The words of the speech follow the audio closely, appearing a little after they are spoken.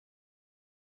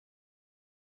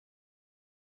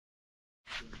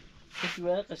کسی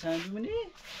برای قشنگ بمونی؟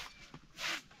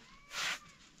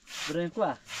 برای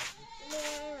کوه؟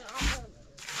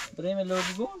 برای ملو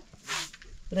بگو؟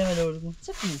 برای ملو بگو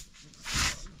چه کنی؟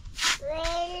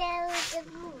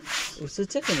 اوسه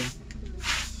چه کنی؟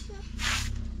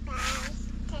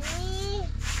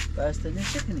 بستنی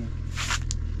چه کنی؟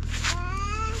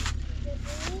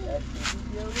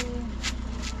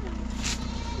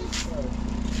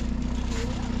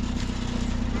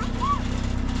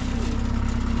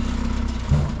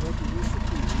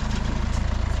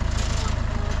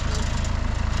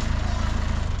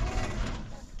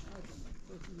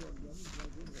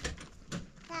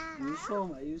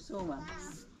 یوسف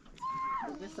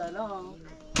بگه سلام.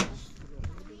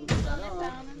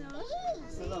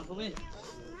 سلام خوبی؟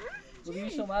 بگه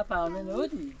یوسف ما پرونه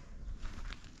نبودی؟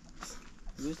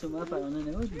 یوسف ما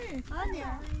پرونه نبودی؟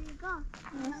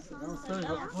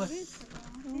 سلام خوبی؟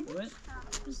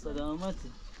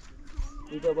 سلامتی.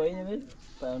 بگه بایی نبود؟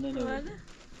 پرونه نبودی؟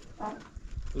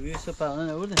 بگه یوسف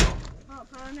پرونه نبودی؟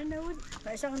 پرونه نبود.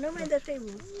 پیشان نمیده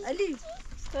تیمو. علی.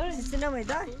 چی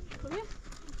نمیده؟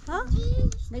 ها؟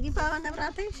 نگی پرونه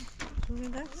نبراتش؟ خوبی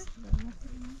داشت؟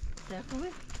 خوبی؟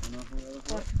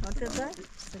 خاطر دار؟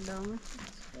 سلامت.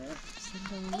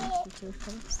 سلامت.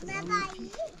 چطور؟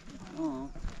 سلامتی.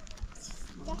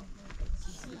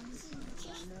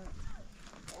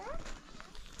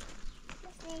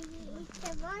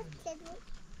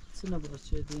 سنا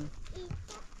بچه دی.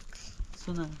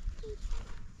 سنا.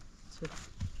 چه؟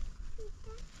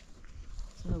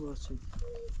 سنا بچه دی.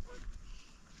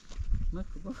 ما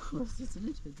کبار خلاصی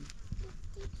سنا چه دی؟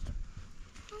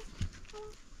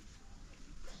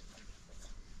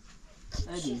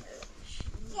 علی.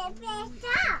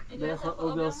 بیا خا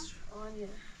اوباس.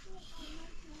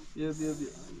 بیا.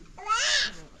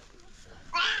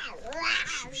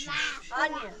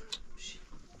 آنیا.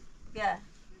 بیا.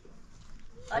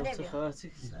 آنیا چه بیا. خبر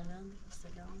چی؟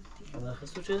 سلامتی.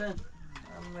 مرخص تو چه؟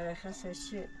 مرخصش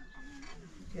چی؟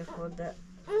 که خود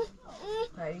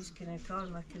پاییز کنه کار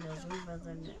مکنه زوی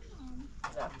بزنه.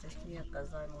 رفتش که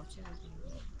قضای موچه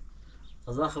بگیره.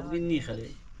 قضا خب نی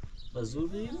خلی. بزور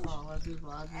بیم؟ وزیر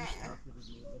باید میشتاق.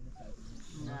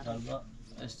 قضا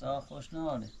اشتاق خوش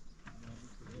نهاره.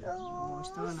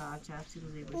 مشتاق نه چرتی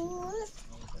رو دی باشید.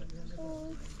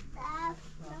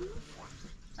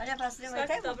 آنیا پس ری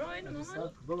میتیم؟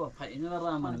 بابا پایینه و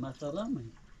رامانه مطلب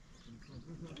رامانه.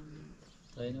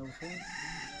 تا اینه بخون.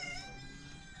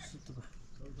 ستو بخ.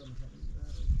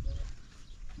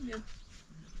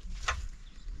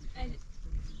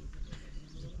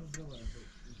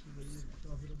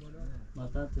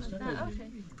 مطلب تشنه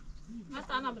کنی؟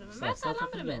 متى أنا برمي متى أنا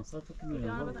برمي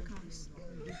أنا بدك ناس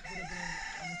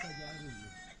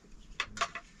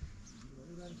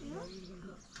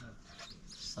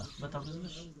صح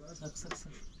بتعبدش سك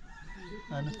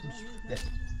أنا كوش ده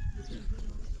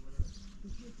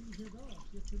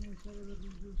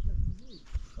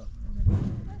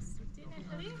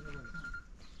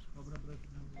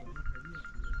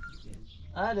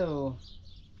الو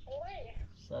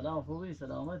سلام خوبی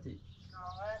سلامتی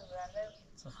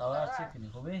چه خبر چه کنی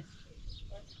خوبی؟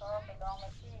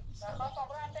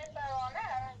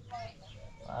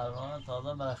 پروانه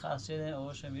تازه مرخص شده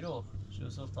اوش میرو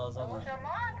یوسف تازه اومد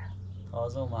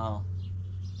تازه اومد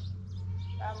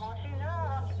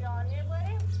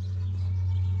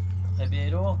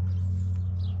بیرو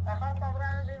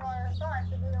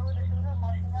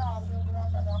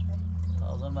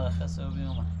تازه مرخص و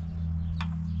بیومد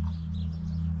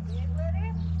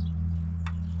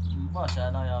باشه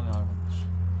الان یا میار بودش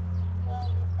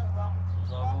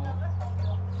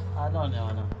الان یا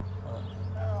الان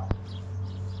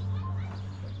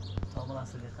تامون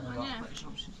اصلی خنه با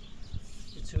پایشم شید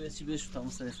یه چی بشو تامون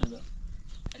اصلی خنه دار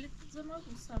اللي تزمر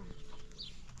مسمى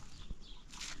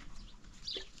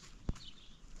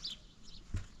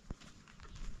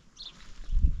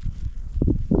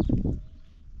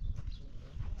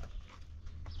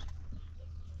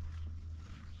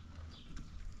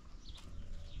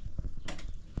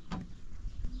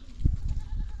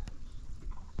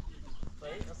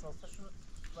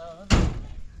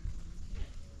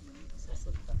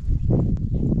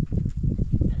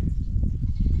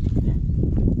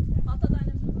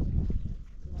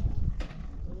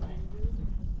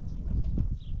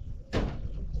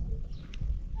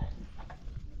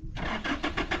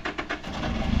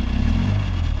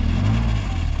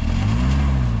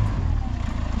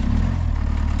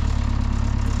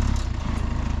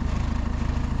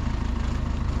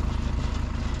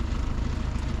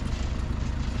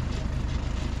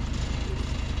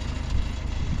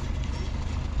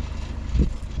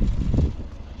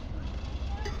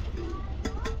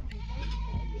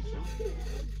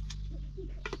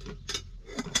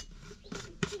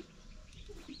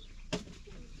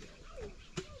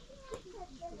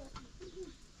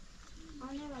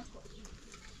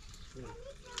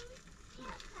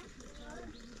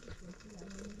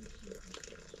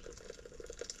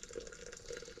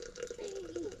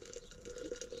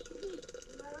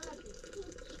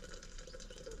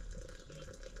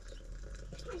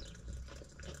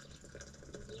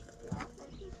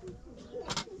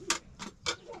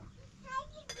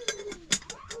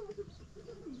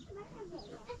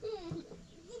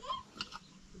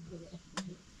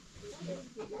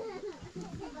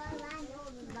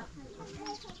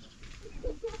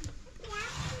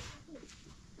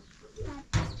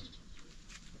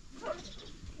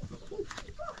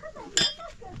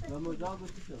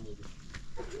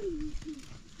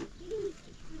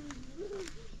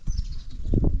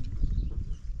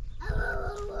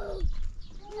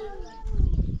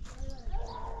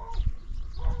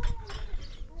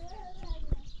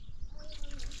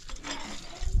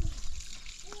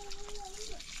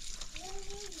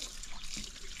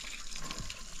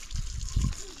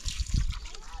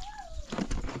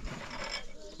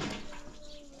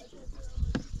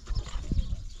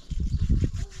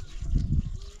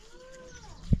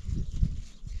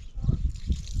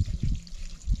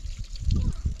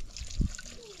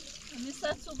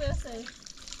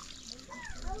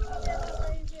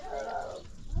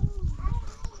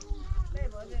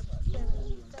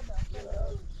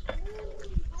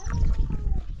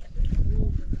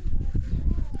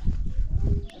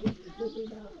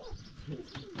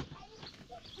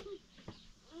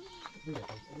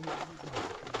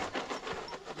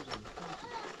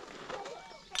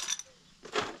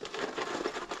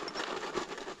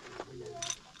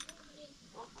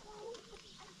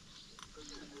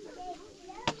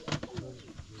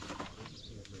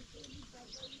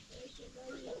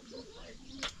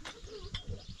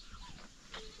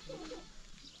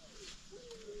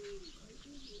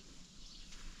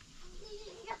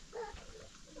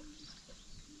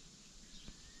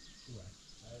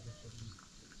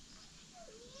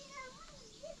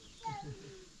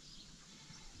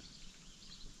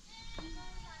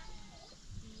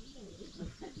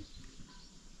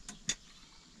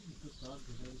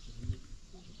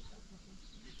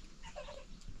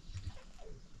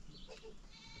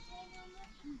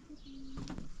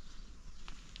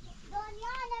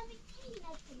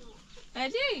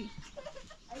ادی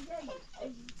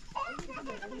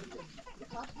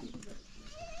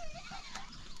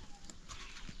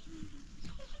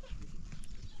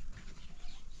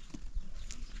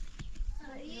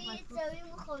سوي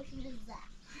مخوش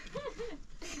بالزعم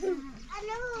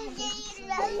انا مو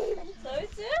جاي لك سوي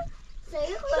چه؟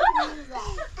 سوي خوش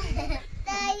بالزعم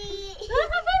داي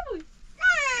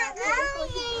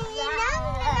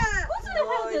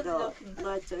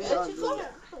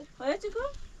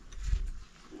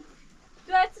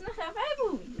تو هرچی نخفه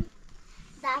بود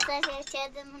دستش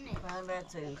چه منه من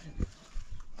بچه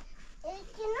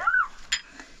ایکینا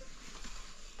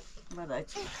برای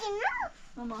چی؟ ایکینا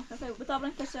ماما خفه بود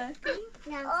بطابرن کشه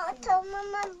تو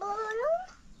ماما برو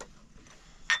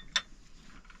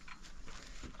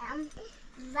برو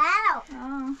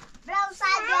برو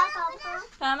ساعت کن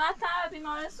فهمت تا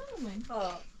بیمارستون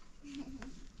اومد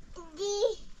دی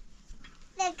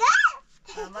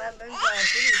نگاه من بگم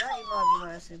که نه ایمان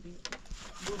بیمارسه بی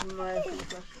بود بیمارسه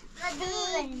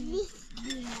دی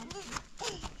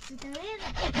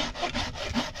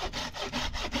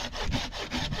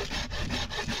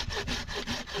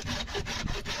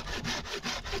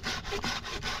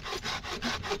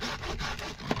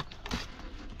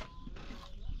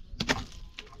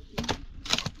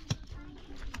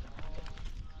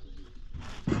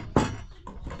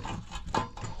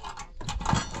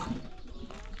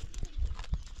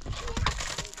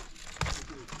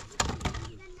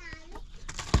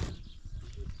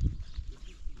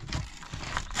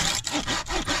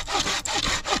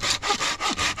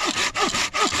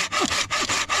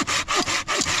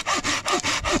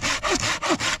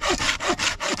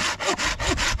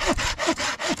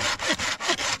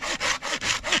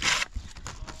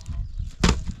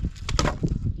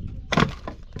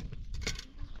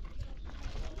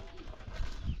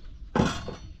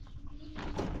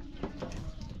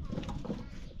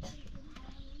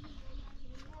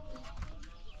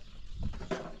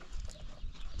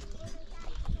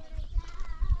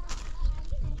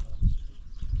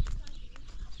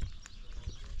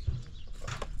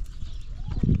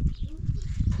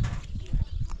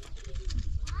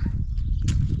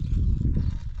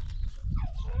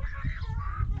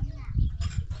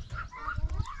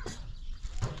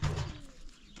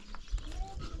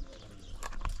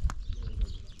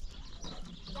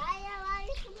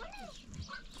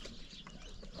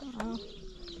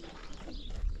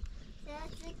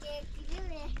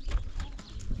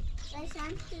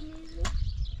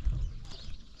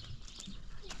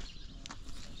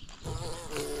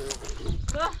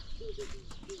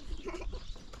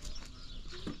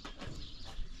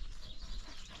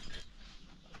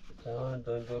تمام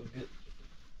دور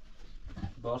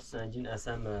بار سنجین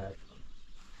اصلا مرد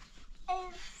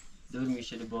دور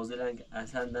میشه بازی رنگ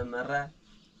اصلا دم مره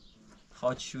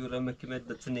خاط شوره مکمت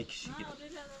بتونه کشی گیره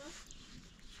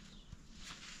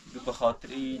دو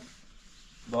بخاطری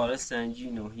بار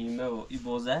سنجین و هیمه و ای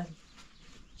بازه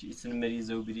چی ایسن مریض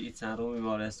و بری ایسن رو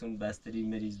میمارستون بستری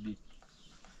مریض بید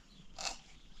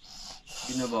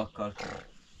اینو با کار کرد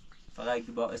فقط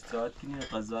که با استراحت کنی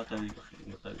غذا قوی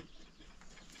بخوری قوی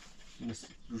مثل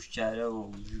گوشتچره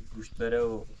و گوشت بره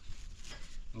و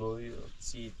موی و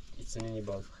چی ایتسنینی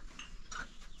باز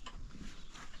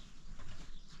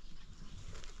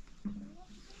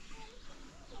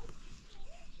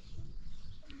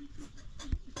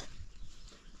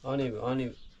بخوری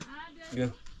آنی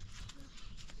بیا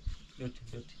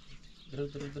درو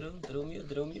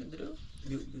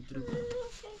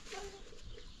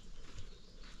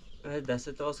دست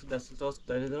تاس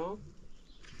داری درو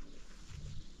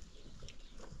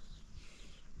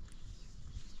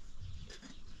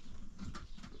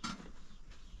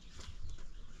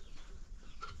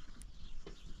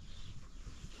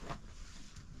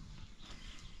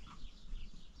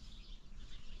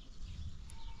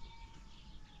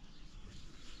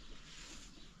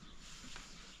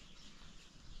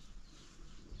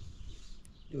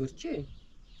چی؟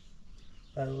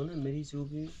 پروانه مریض رو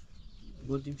بی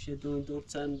بردیم شه دو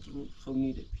چند رو خوب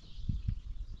میره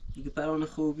دیگه پروانه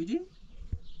خوب بیدی؟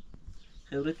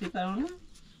 خبرتی پروانه؟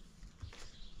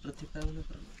 رتی پروانه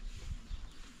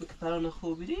بگه پروانه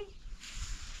خوب بیدی؟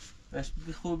 باش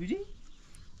بگه خوب بیدی؟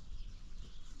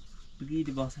 بگه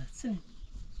ایدی باسه سنی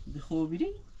بگه خوب بیدی؟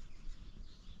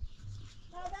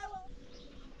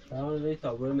 پروانه بگه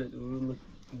تا برم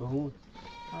بهون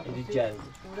ایدی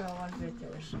جرم پوره آواز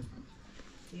بهترش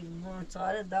این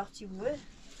منطقه داغچی بود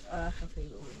خفه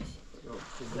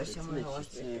بودش باشه من آواز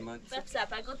بهتر بسه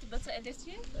پاگوتی بسه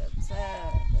ادیسی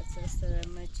بسه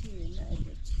سلامتی نه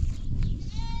ادیسی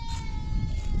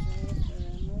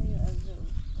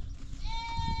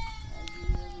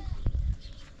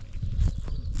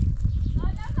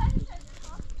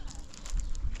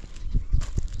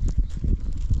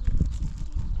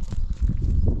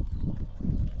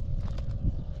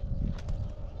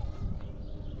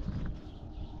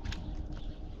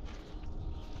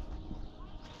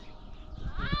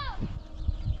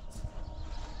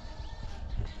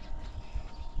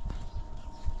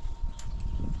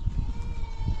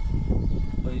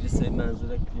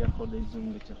منظره که یه خورده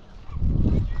زوم بکن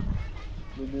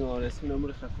ببین آرسی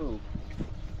نمور خفه او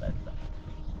بدبخت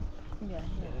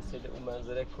رسیده اون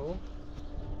منظره کو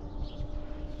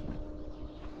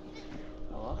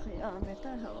آخی آمده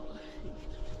هوا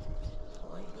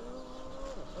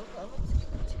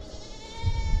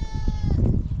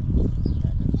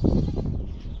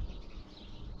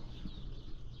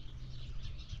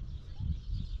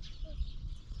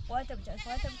What up, Jack?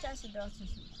 What up, Jack? What up, Jack?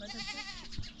 What up, Jack?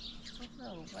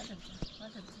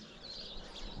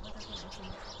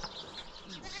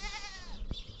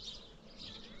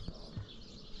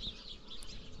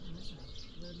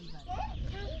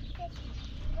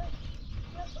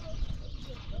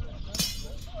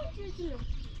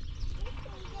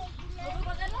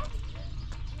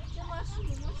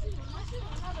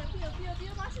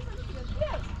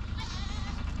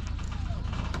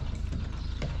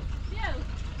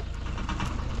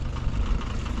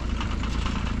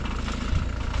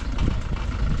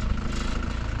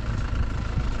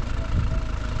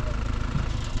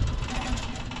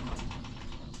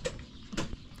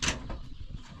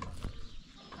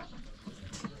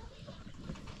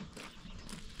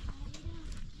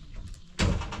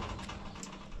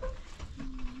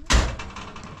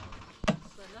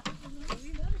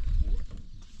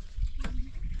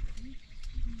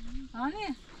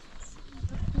 آنی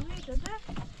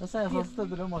بس اساسا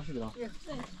داره ماشین دارم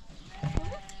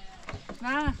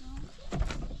نه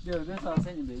بیا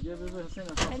اساسا این بیا حسین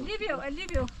اساسا اللي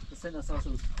بيو حسین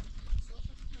اساسا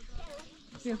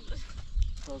بيو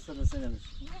اساسا حسین نمیشه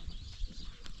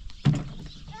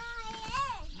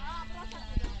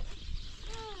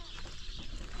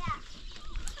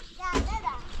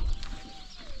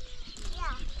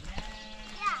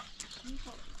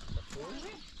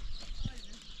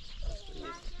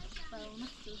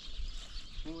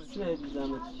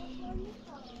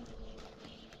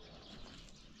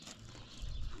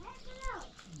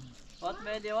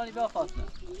فاطمه دیوانی بیا فاطمه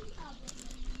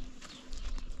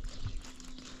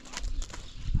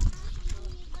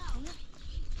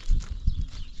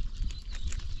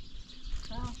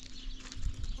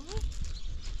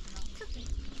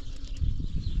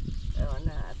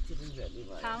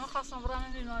همه خواستم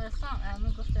برام بیمارستان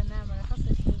همه گفتن نه برای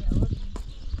خواستش دیگه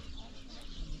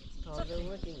تازه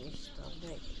بودیم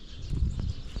اشتاده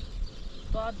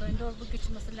بعد با این دور بگه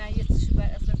چه مثلا یه چیزی بر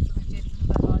اصلا چیزی که چیزی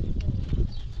بر حالی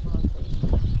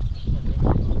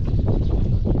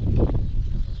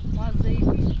ما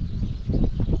ضعیفی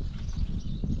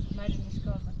مری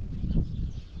نشکار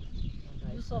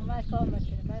مکنی یوسف ما کار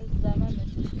مکنی من زمان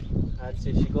بچشی هر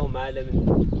چه شگاه معلم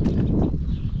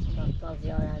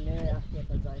تازی آینده رفتی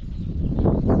قضایی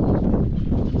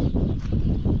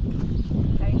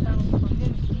Kayıttan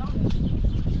konuşuyor musun?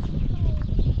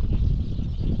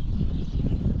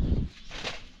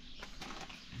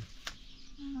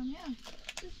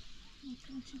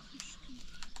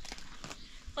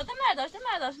 خدا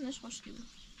مرداشتنش خوشگی بود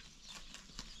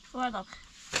خوردم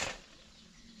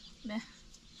به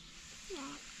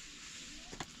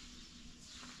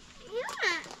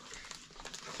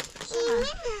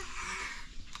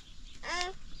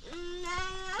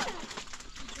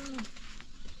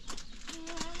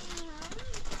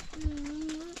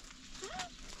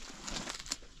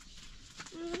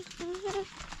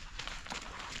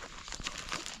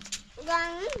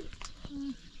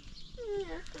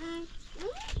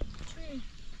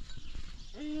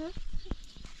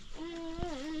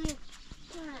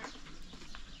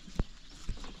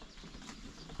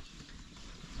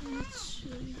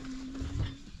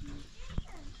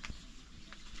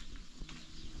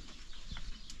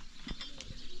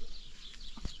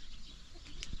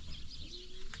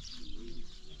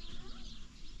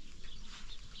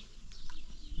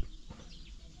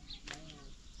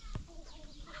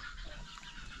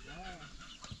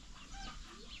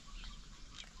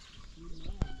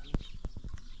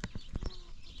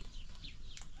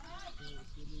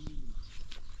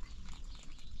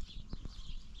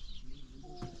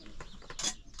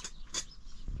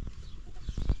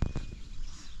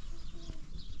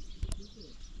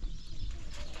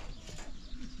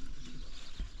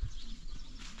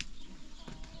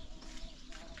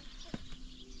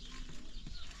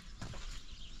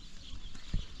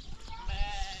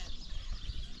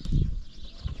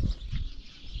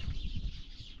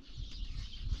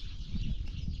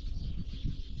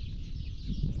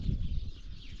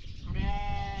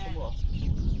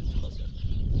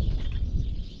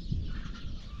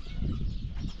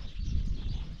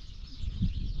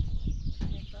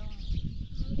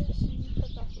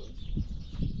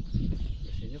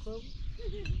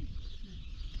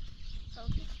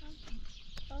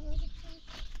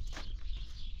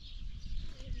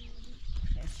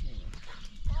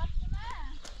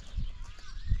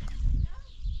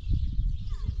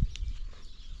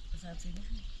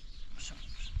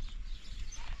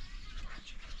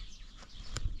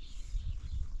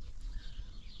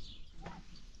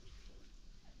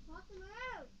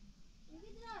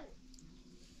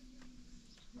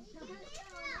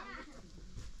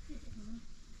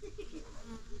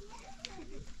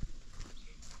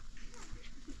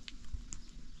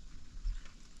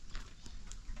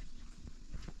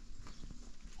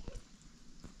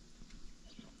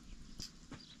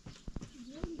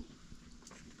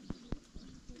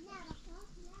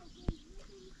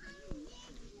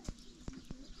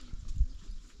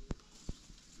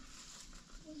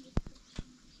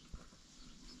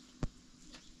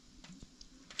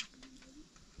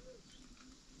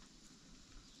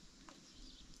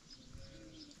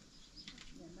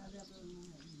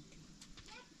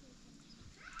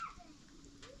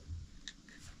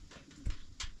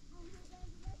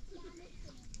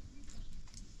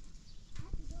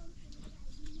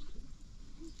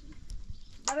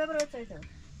برو تایید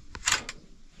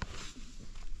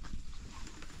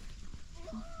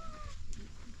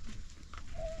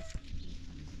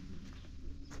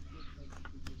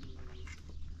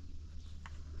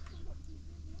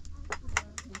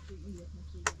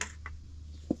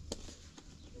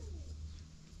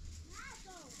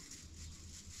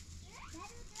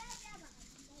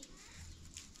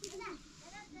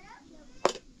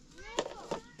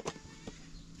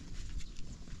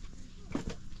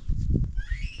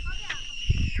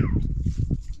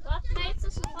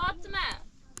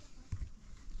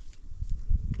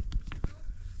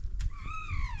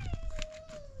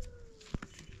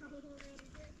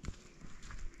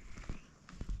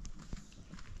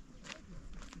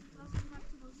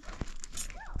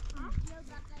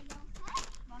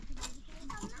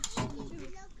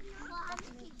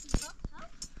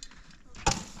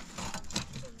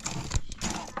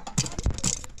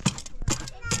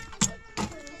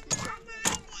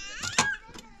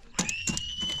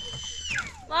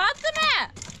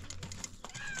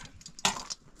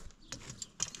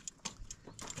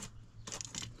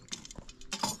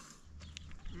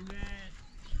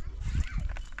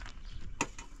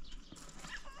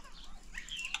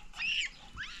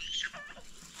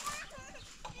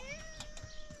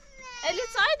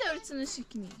Elitayda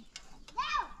şikni.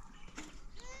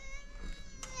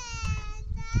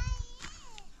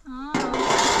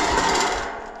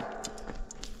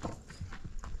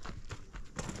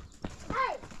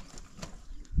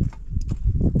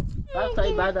 سر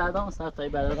تایی بعد آدم سر تایی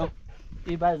بعد آدم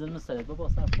این بعض المسترد بابا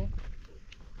صفو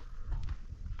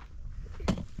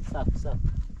صف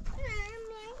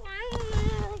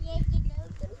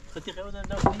خطي خيوط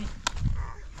الدوخني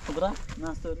خبرة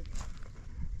ناس توري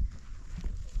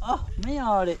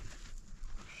میاره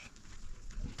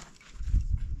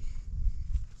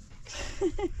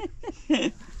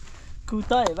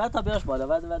کوتاه بعد تا بیاش بالا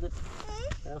بعد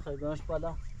خیلی بیاش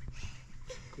بالا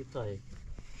کوتاه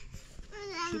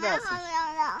چی بسش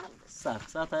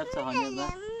سخت تا هفته هانیه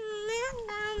بعد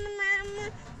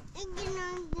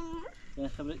یه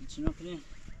خبره ایچی نکنی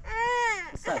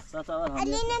سخت اول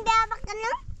هانیه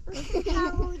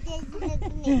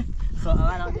خب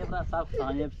اول هانیه برا صاف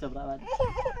هانیه بسبرا بعد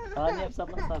هانیه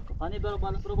بسبرا صاف هانیه برو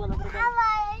بالا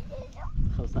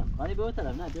خب صاف هانیه بيو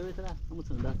طرف نه بيو طرف همون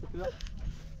سن دست بيو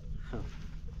خب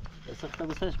سخت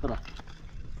بسش برا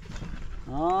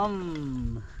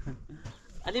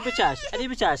علی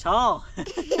بچش ها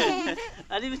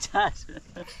علی بچش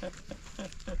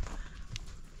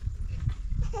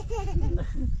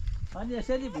هانیه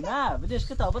شدی بی نه بدیش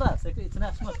کتاب برا سکو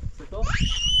اتنا شما سکو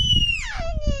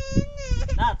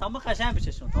نه تام خشم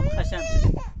بچشون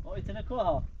او اتنا کو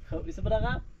ها خب اسم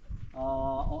برا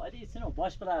او ادی اتنا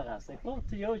باش برا سکو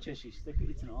تو یو چشیش سکو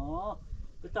اتنا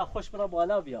بتا خوش برا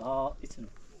بالا بیا ها اتنا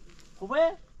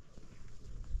خوبه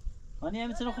هانیه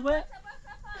اتنا خوبه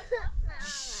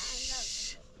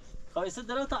خب اسم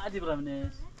درو تا عدی برا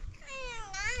منش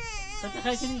سکو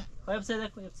خیلی خب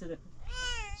بسدک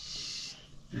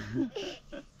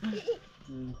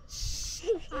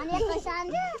هانیه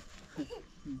قشنگه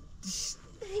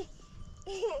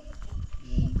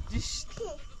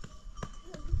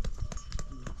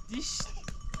دیش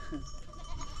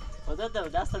خدا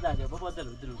دست داده بابا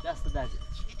درو دست داده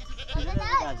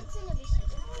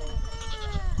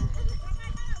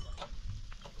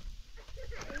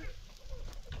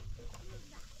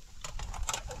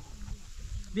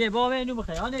بیا بابا اینو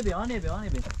بخیر آنه بیا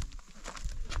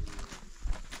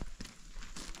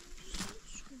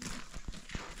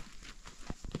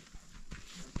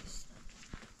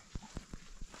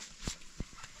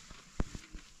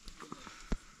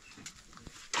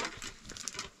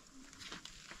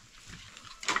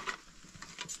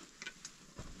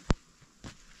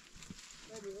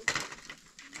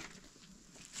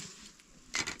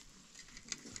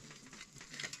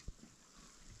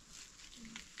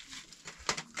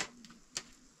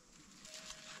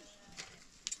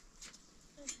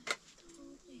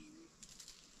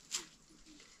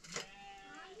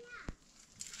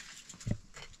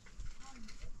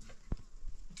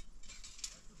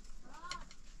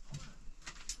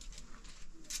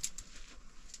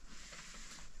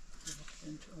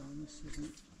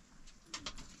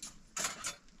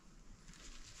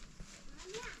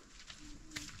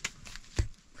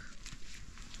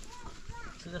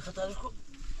سيدي خطاركم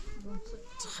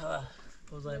تخوا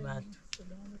وزاي معد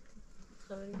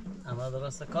اما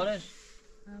دراسة كارش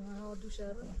اما ها دو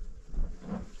شهر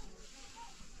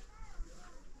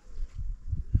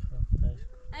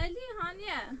علی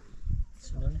هانیه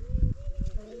شنوني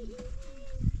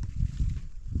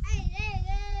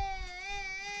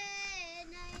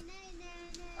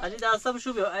علی دستا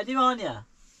بشو بیا علی هانیه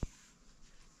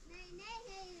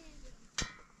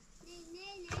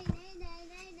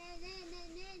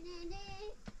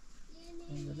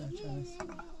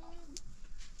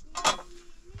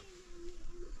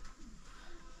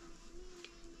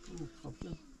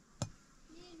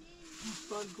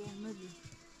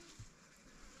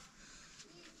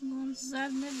منظر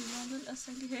نبی مادر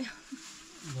اصلی هی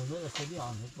منظر اصلی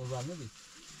آنه منظر نبی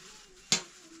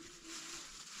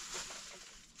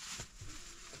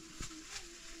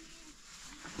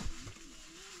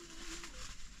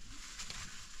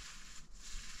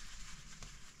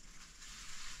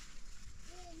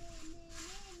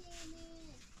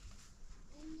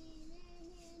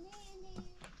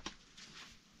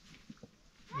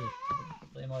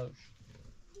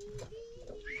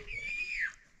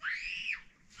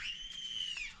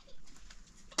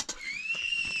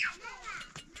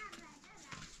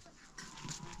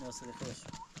وصل خوش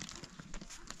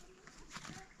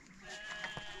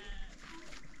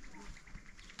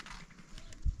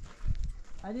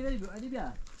علی بری علی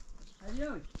بیا علی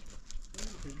اوی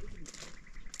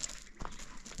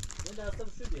من دستم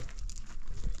شو بیا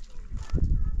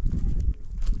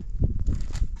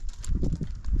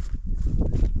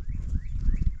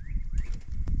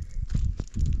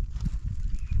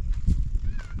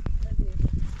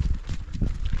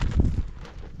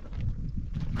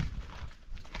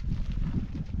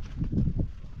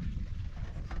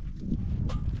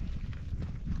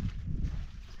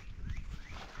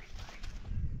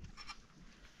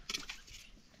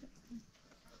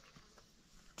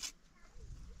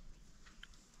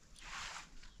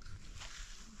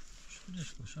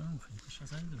شلون مخيط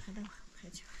شو عندك؟ خدم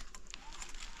خيط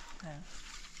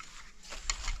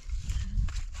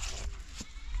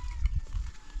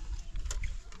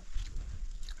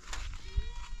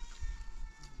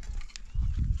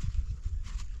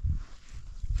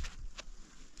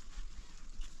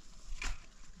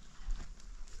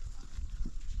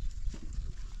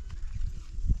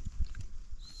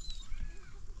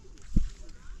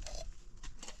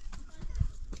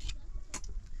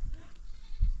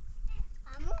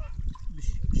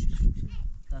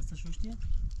شوش ديال؟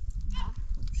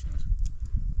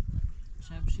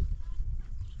 شاب شي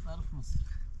تعرف مصر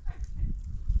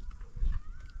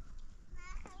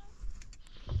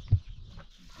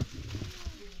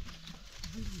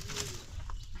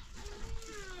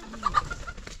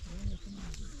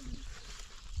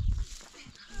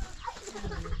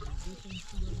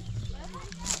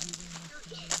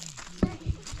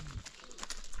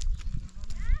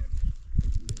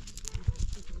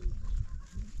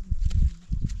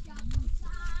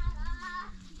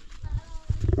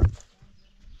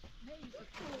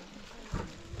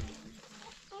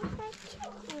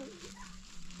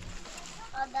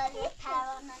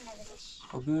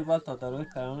خب بیو بال تا داروی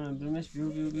پرانه برمش بیو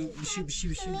بشی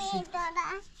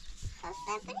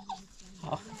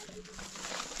آخ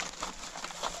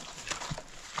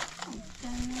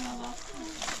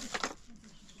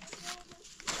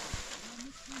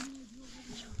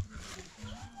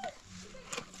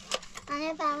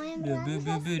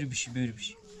بیو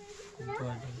بشی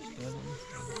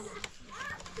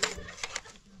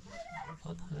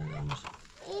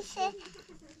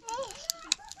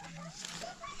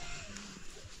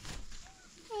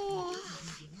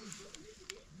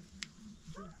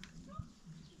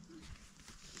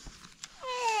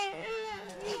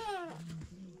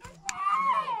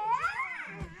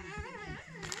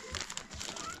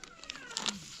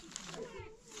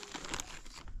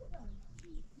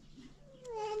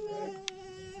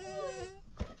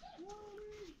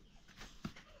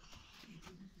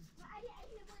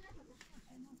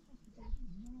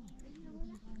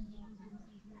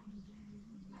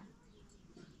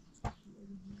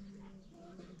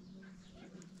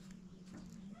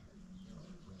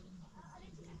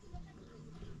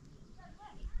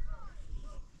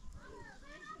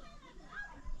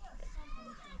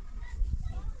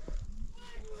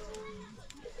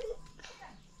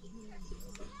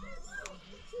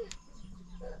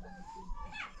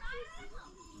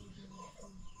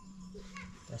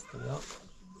دست بیا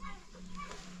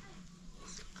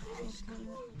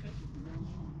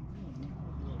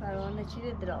پروانه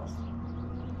چیه دراز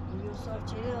یوسف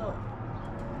چیه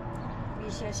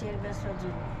بیشه شیر بس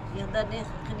رجل یقدر نه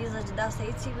خلیزه جدا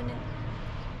سعید سی بنه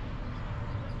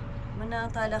من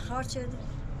طالع خارج شد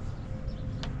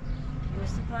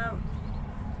یوسف هم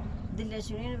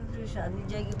دلشونی بپرش آدمی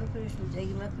جایی بپرش و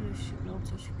جایی مپرش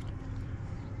نوچه شکر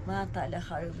من طالع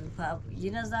خارج بپرم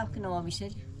یه نزدم که نوا میشه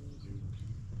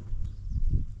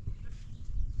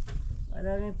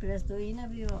ولی پرستویی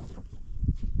نبیرم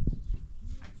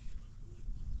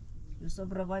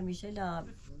یوسف رو باید میشه لام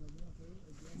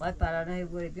باید پرانه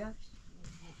گوری بیاد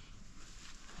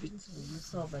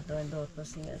یوسف بدون دور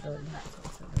پسینه دور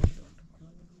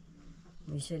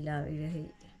میشه لام ایرهی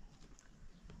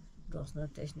دوست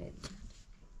نتش نید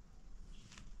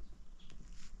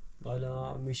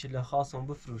بالا میشه خاصم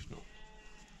بفروشنم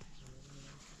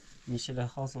میشه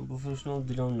خاصم بفروشنم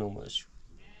دلم نماش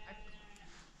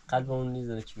قلبم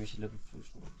نیزنه که میشه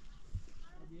بفروشنم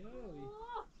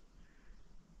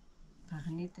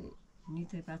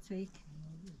نیت بچه ایک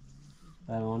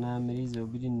پروانه هم مریضه و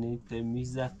بیرین نیت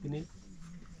میزد کنه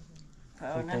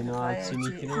پروانه خواهی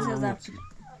زب کنی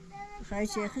خواهی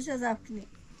چه خش زب کنی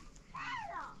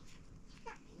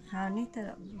خواهی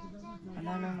تر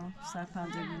الان سر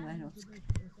پنجه بین مهنوب سکن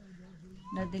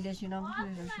نه دلشون هم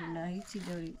بخیرشون نه هیچی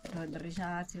داری دارشان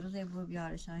هرچی رو زی برو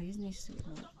بیارشان هیچ نیست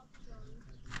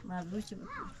مجبور چه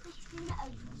بکنی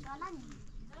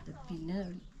پیل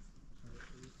نداری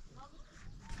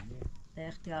ده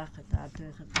اختیار خطر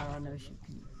توی خطر پروانه بشو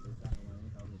کنی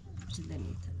چه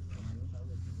دلیل تر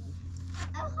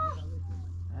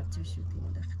هرچی بشو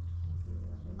کنی دخل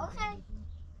اوکی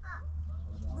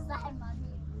زحمت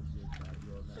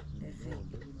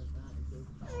بفرمایید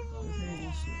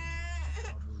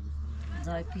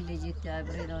زای پیله جیت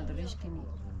برای نادرش کنی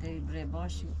تری برای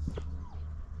باشی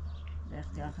در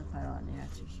اختیار پروانه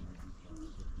هرچی شد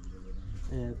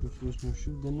بفروشنم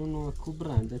شو دنونو کو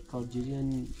برنده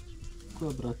کارجیری کو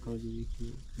برند کارجیری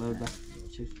کنی بابا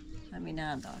چه همین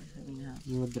هم داره همین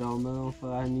هم و درامه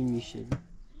فقط میشه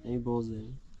ای بازه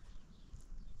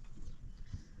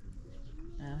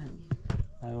همین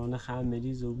پروانه خام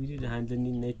مریض و بیری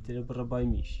هندنی نیتر بر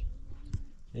بایمیش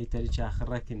نیتری چه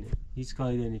آخر کنه هیچ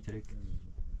کاری نمیتره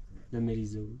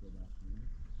لمریض و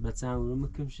بچه همونو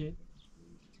مکمشه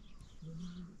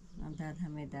من درد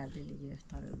همه درد دیگه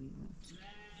اختار رو بیرون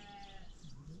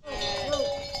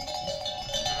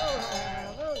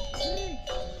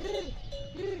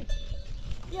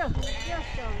Yo,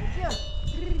 yo.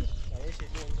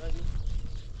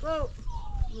 Wow.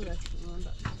 Burası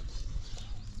onda.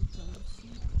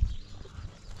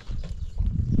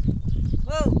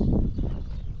 Wow.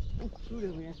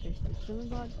 Şuraya bir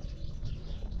yaklaştırsana bari.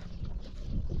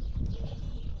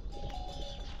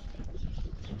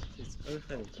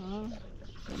 Ha.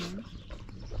 Tamam.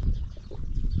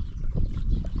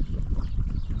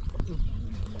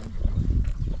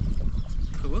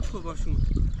 خوبه باشون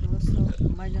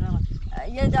Nasıl? Macera var.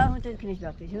 Ya daha mı tezkiniz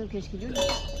baktı? Şunu keşkiliyor.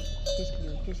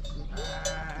 Keşkiliyor. Keşkiliyor.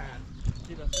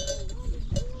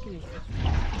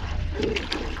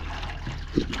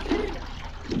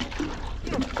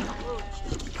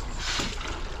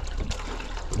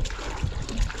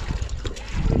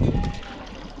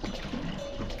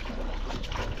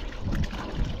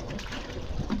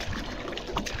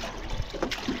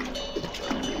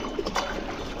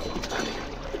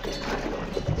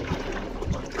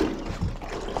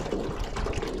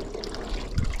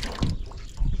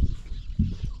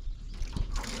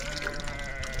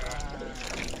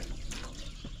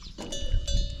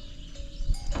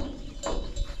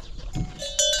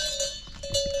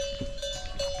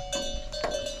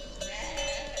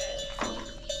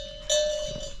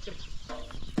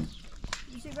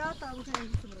 Bir şey daha tabii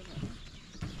ki.